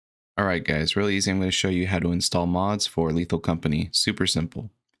Alright guys, really easy. I'm going to show you how to install mods for Lethal Company. Super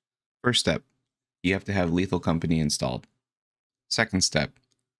simple. First step, you have to have Lethal Company installed. Second step,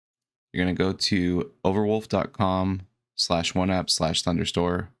 you're going to go to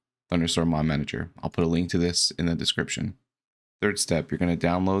overwolf.com/oneapp/thunderstore, Thunderstore Mod Manager. I'll put a link to this in the description. Third step, you're going to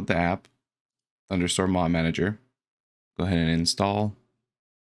download the app, Thunderstore Mod Manager. Go ahead and install.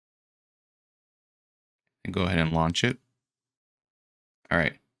 And go ahead and launch it.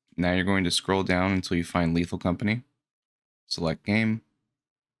 Alright. Now you're going to scroll down until you find Lethal Company. Select game.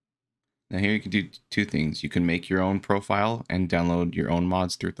 Now here you can do two things. You can make your own profile and download your own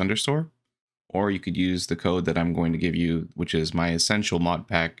mods through Thunderstore, or you could use the code that I'm going to give you, which is my Essential Mod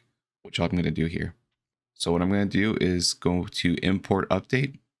Pack, which I'm going to do here. So what I'm going to do is go to Import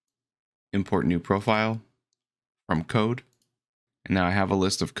Update, Import New Profile from Code. And now I have a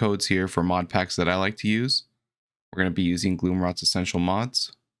list of codes here for mod packs that I like to use. We're going to be using Gloomrots Essential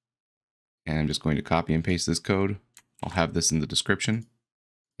Mods. And I'm just going to copy and paste this code. I'll have this in the description.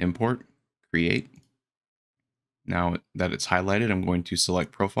 Import, create. Now that it's highlighted, I'm going to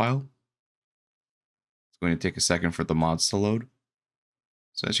select profile. It's going to take a second for the mods to load.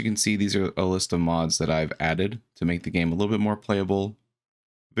 So as you can see, these are a list of mods that I've added to make the game a little bit more playable.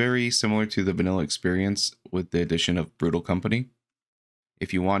 Very similar to the vanilla experience with the addition of Brutal Company.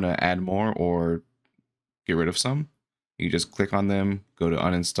 If you want to add more or get rid of some, you just click on them, go to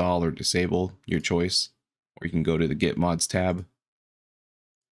uninstall or disable, your choice, or you can go to the Get Mods tab,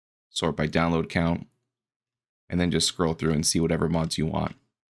 sort by download count, and then just scroll through and see whatever mods you want.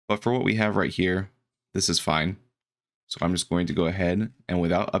 But for what we have right here, this is fine. So I'm just going to go ahead and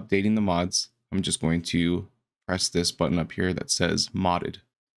without updating the mods, I'm just going to press this button up here that says modded.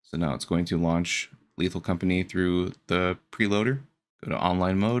 So now it's going to launch Lethal Company through the preloader. Go to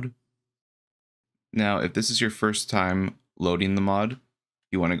online mode. Now, if this is your first time loading the mod,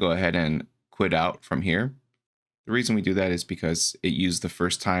 you want to go ahead and quit out from here. The reason we do that is because it used the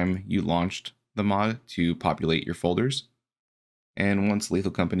first time you launched the mod to populate your folders. And once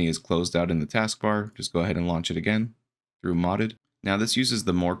Lethal Company is closed out in the taskbar, just go ahead and launch it again through modded. Now this uses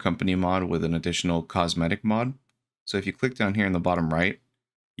the More Company mod with an additional cosmetic mod. So if you click down here in the bottom right,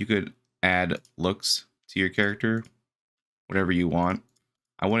 you could add looks to your character, whatever you want.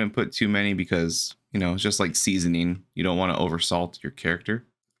 I wouldn't put too many because, it's just like seasoning. You don't want to oversalt your character.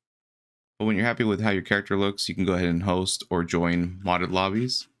 But when you're happy with how your character looks, you can go ahead and host or join modded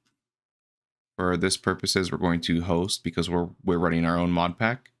lobbies. For this purposes, we're going to host because we're running our own mod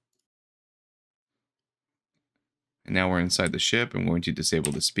pack. And now we're inside the ship. I'm going to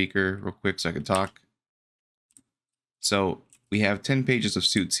disable the speaker real quick so I can talk. So we have 10 pages of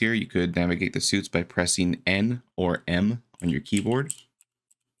suits here. You could navigate the suits by pressing N or M on your keyboard.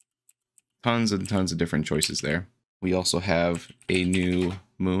 Tons and tons of different choices there. We also have a new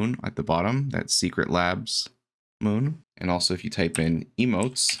moon at the bottom. That's Secret Labs moon. And also if you type in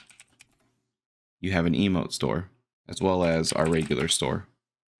emotes, you have an emote store, as well as our regular store.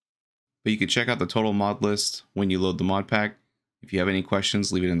 But you can check out the total mod list when you load the mod pack. If you have any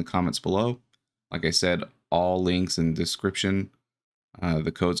questions, leave it in the comments below. Like I said, all links in the description.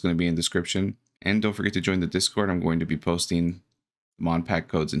 The code's going to be in the description. And don't forget to join the Discord. I'm going to be posting mod pack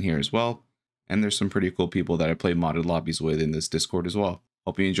codes in here as well. And there's some pretty cool people that I play modded lobbies with in this Discord as well.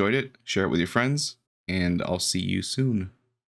 Hope you enjoyed it. Share it with your friends, and I'll see you soon.